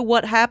doesn't know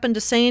what happened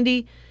to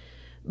Sandy,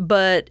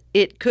 but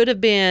it could have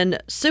been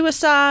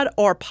suicide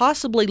or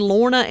possibly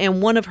Lorna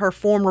and one of her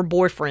former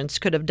boyfriends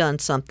could have done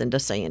something to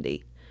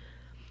Sandy.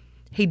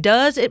 He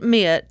does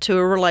admit to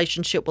a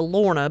relationship with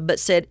Lorna, but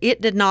said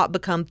it did not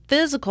become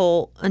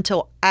physical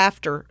until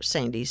after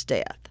Sandy's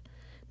death.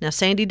 Now,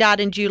 Sandy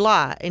died in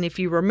July, and if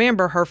you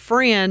remember, her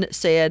friend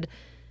said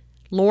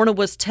Lorna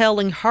was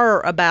telling her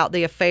about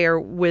the affair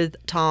with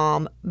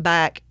Tom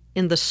back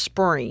in the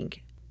spring.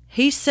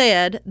 He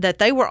said that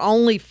they were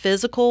only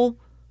physical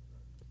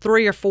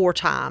 3 or 4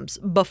 times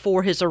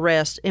before his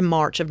arrest in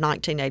March of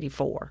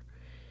 1984.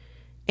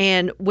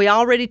 And we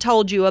already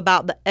told you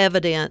about the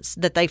evidence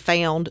that they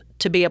found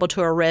to be able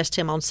to arrest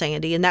him on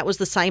Sandy, and that was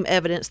the same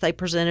evidence they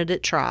presented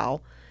at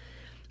trial.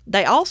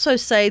 They also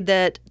say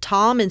that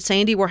Tom and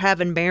Sandy were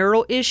having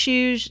marital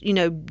issues,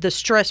 the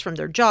stress from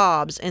their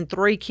jobs and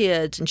 3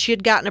 kids, and she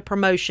had gotten a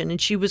promotion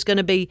and she was going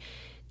to be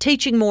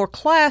teaching more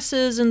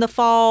classes in the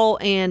fall,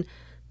 and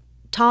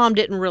Tom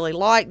didn't really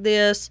like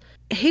this.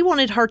 He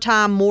wanted her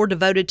time more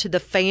devoted to the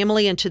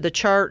family and to the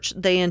church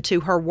than to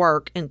her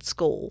work and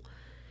school.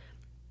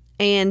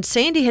 And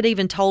Sandy had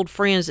even told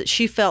friends that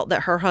she felt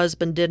that her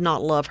husband did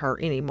not love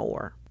her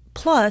anymore.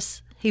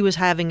 Plus, he was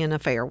having an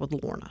affair with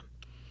Lorna.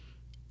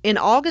 In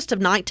August of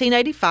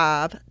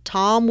 1985,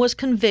 Tom was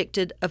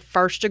convicted of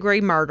first-degree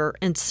murder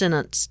and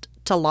sentenced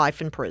to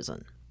life in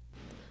prison.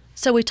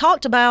 So we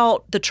talked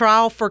about the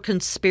trial for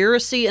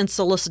conspiracy and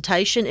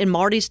solicitation in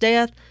Marty's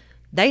death.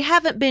 They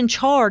haven't been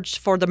charged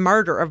for the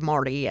murder of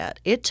Marty yet.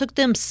 It took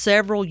them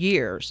several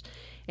years,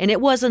 and it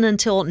wasn't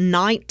until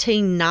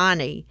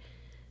 1990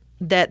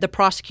 that the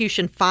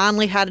prosecution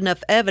finally had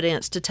enough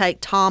evidence to take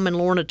Tom and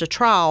Lorna to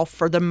trial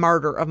for the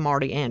murder of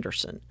Marty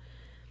Anderson.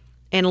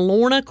 And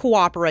Lorna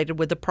cooperated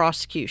with the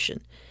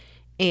prosecution,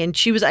 and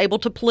she was able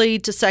to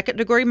plead to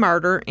second-degree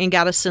murder and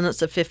got a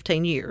sentence of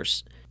 15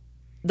 years.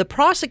 The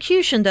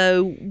prosecution,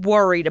 though,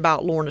 worried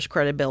about Lorna's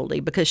credibility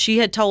because she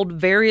had told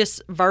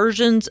various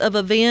versions of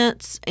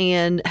events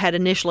and had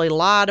initially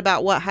lied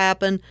about what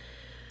happened,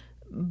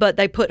 but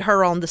they put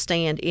her on the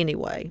stand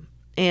anyway.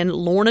 And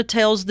Lorna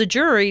tells the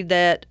jury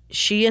that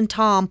she and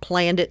Tom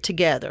planned it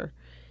together.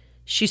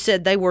 She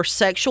said they were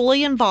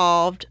sexually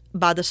involved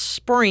by the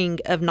spring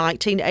of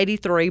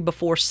 1983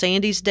 before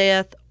Sandy's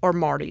death or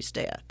Marty's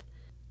death.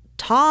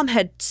 Tom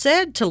had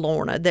said to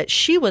Lorna that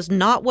she was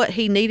not what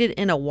he needed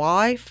in a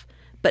wife,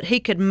 but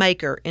he could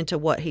make her into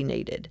what he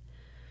needed.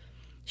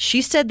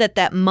 She said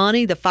that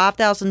money, the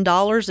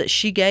 $5,000 that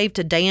she gave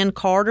to Dan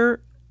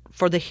Carter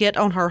for the hit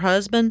on her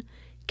husband,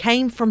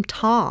 came from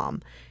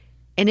Tom,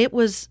 and it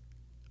was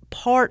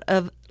part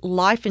of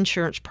life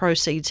insurance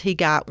proceeds he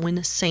got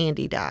when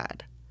Sandy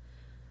died.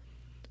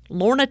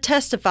 Lorna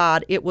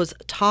testified it was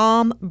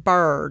Tom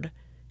Bird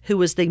who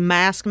was the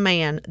masked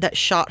man that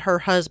shot her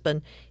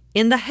husband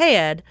in the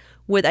head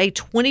with a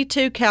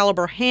 .22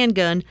 caliber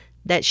handgun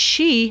that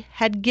she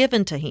had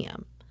given to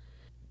him.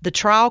 The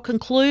trial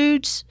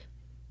concludes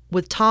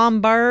with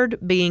Tom Bird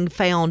being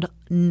found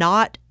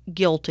not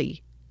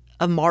guilty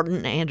of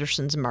Martin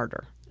Anderson's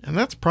murder. And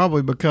that's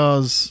probably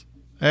because,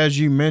 as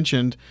you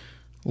mentioned,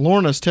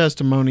 Lorna's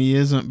testimony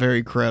isn't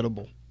very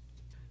credible.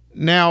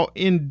 Now,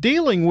 in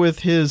dealing with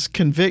his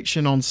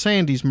conviction on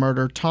Sandy's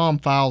murder, Tom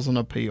files an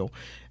appeal,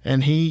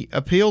 and he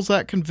appeals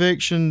that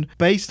conviction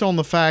based on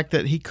the fact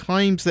that he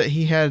claims that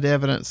he had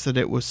evidence that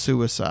it was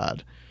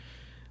suicide.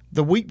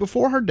 The week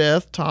before her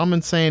death, Tom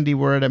and Sandy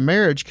were at a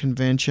marriage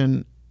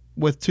convention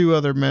with 2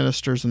 other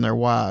ministers and their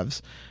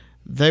wives.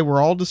 They were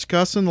all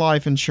discussing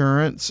life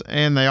insurance,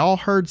 and they all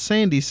heard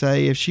Sandy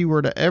say if she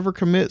were to ever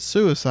commit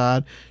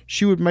suicide,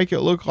 she would make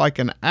it look like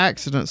an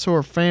accident so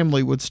her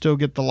family would still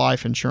get the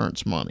life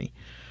insurance money.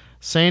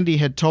 Sandy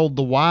had told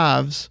the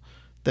wives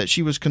that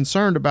she was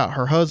concerned about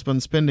her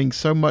husband spending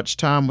so much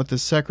time with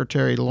his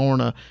secretary,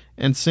 Lorna,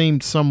 and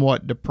seemed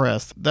somewhat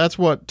depressed. That's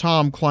what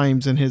Tom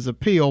claims in his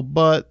appeal,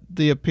 but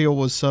the appeal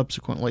was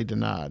subsequently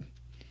denied.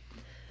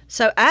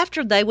 So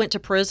after they went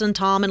to prison,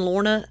 Tom and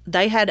Lorna,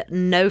 they had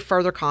no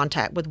further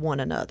contact with one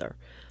another.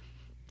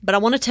 But I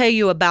want to tell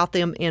you about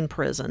them in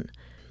prison.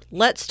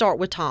 Let's start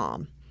with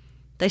Tom.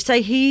 They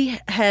say he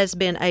has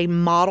been a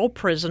model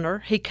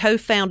prisoner. He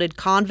co-founded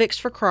Convicts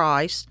for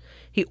Christ.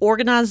 He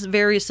organized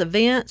various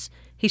events.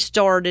 He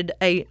started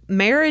a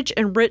marriage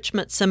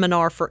enrichment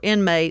seminar for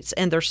inmates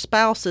and their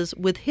spouses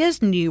with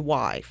his new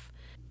wife.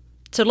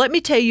 So let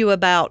me tell you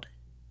about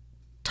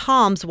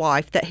Tom's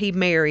wife that he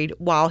married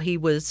while he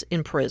was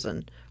in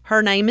prison.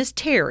 Her name is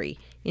Terry,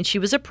 and she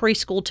was a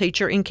preschool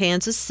teacher in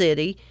Kansas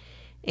City,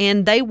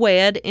 and they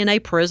wed in a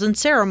prison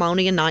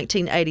ceremony in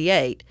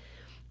 1988.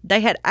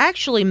 They had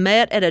actually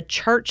met at a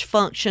church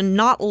function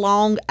not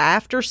long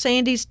after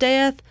Sandy's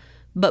death,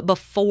 but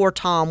before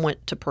Tom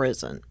went to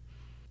prison.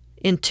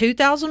 In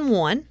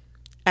 2001,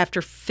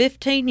 after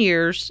 15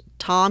 years,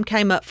 Tom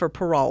came up for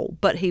parole,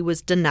 but he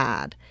was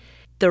denied.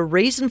 The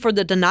reason for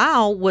the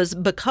denial was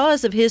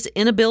because of his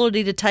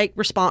inability to take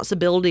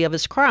responsibility of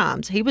his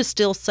crimes. He was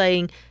still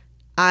saying,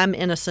 "I'm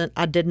innocent,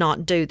 I did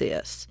not do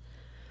this."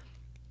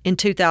 In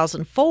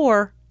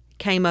 2004,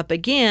 came up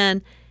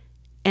again,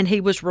 and he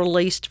was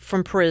released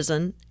from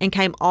prison and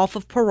came off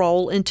of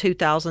parole in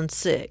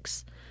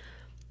 2006.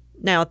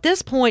 Now, at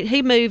this point,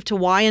 he moved to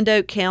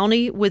Wyandotte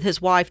County with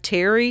his wife,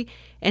 Terry,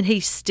 and he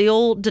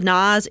still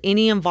denies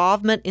any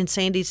involvement in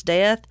Sandy's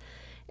death.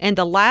 And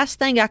the last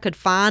thing I could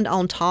find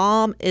on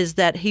Tom is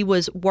that he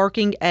was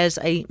working as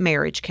a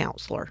marriage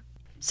counselor.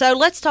 So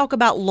let's talk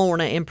about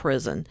Lorna in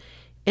prison.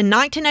 In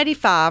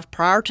 1985,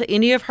 prior to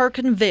any of her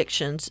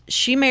convictions,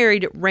 she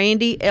married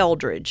Randy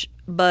Eldridge,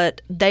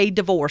 but they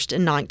divorced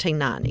in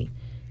 1990.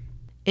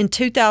 In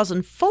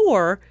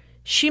 2004,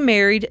 she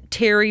married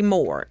Terry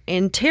Moore.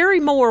 And Terry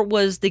Moore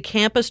was the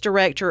campus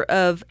director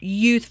of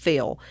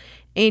Youthville.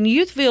 And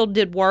Youthville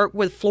did work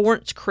with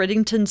Florence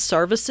Crittington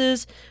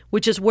Services,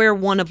 which is where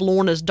one of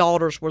Lorna's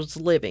daughters was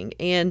living.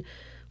 And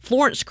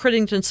Florence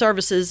Crittington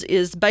Services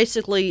is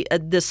basically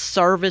this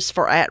service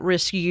for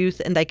at-risk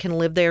youth, and they can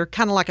live there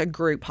kind of like a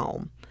group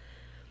home.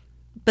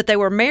 But they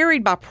were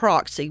married by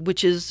proxy,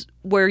 which is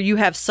where you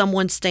have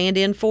someone stand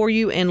in for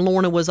you, and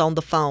Lorna was on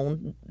the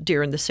phone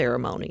during the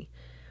ceremony.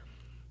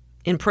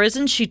 In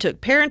prison, she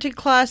took parenting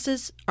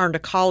classes, earned a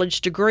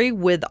college degree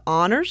with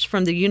honors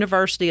from the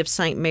University of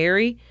St.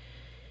 Mary.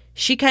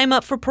 She came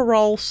up for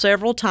parole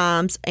several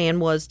times and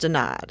was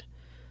denied.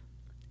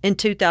 In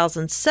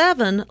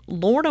 2007,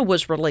 Lorna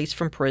was released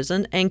from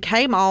prison and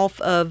came off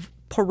of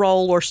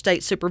parole or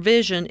state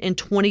supervision in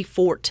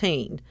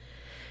 2014.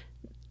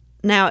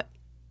 Now,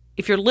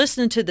 if you're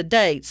listening to the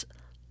dates,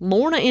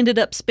 Lorna ended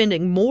up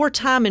spending more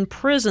time in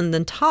prison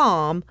than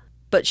Tom,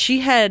 but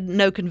she had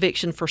no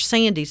conviction for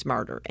Sandy's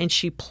murder, and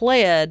she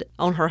pled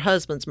on her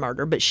husband's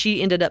murder, but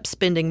she ended up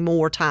spending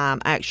more time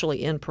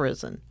actually in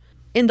prison.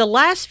 In the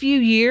last few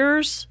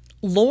years,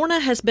 Lorna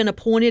has been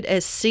appointed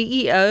as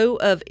CEO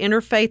of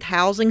Interfaith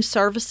Housing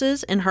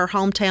Services in her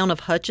hometown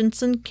of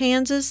Hutchinson,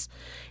 Kansas,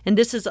 and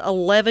this is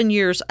 11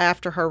 years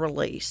after her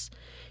release.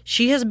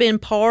 She has been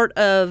part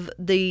of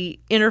the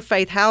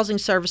Interfaith Housing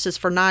Services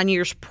for 9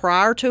 years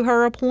prior to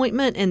her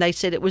appointment, and they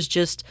said it was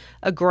just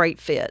a great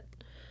fit.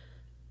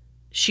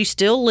 She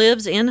still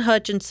lives in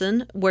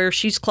Hutchinson, where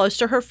she's close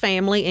to her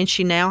family, and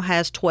she now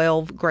has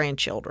 12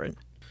 grandchildren.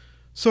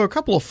 So a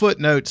couple of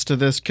footnotes to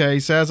this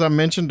case. As I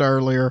mentioned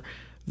earlier,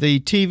 the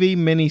TV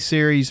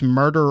miniseries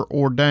Murder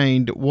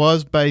Ordained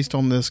was based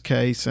on this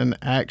case and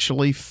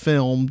actually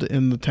filmed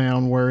in the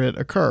town where it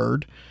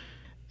occurred.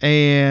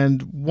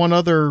 And one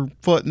other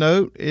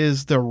footnote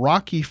is the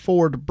Rocky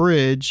Ford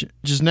Bridge,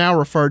 which is now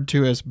referred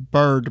to as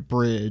Bird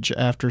Bridge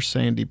after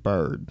Sandy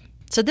Bird.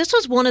 So this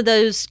was one of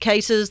those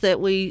cases that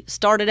we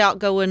started out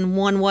going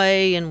one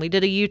way and we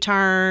did a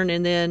U-turn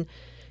and then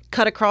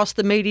cut across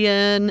the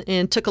median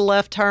and took a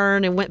left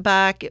turn and went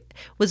back. It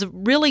was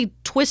really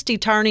twisty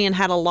turny and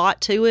had a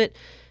lot to it,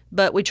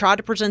 but we tried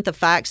to present the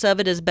facts of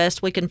it as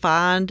best we can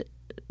find.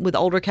 With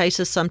older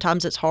cases,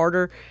 sometimes it's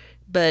harder.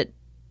 But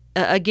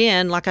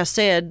again, like I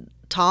said,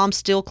 Tom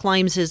still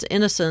claims his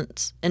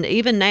innocence. And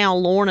even now,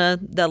 Lorna,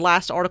 the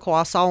last article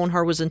I saw on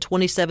her was in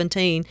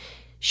 2017.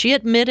 She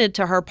admitted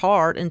to her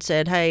part and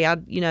said, hey, I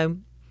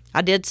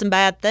did some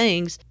bad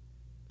things.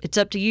 It's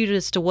up to you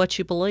as to what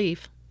you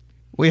believe.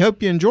 We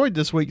hope you enjoyed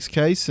this week's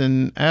case,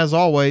 and as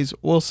always,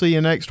 we'll see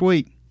you next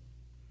week.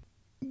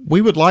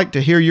 We would like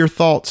to hear your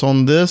thoughts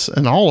on this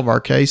and all of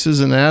our cases,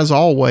 and as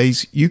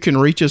always, you can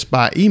reach us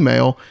by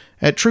email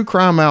at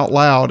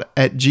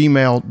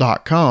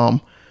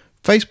truecrimeoutloud@gmail.com,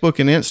 Facebook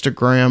and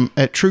Instagram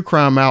at True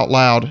Crime Out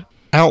Loud.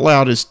 Out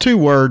Loud is 2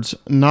 words,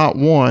 not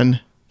one,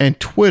 and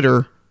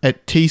Twitter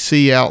at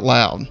TC Out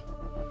Loud.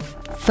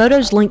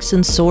 Photos, links,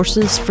 and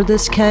sources for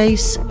this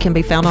case can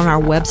be found on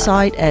our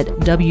website at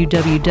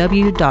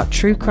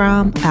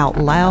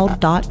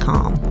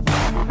www.truecrimeoutloud.com.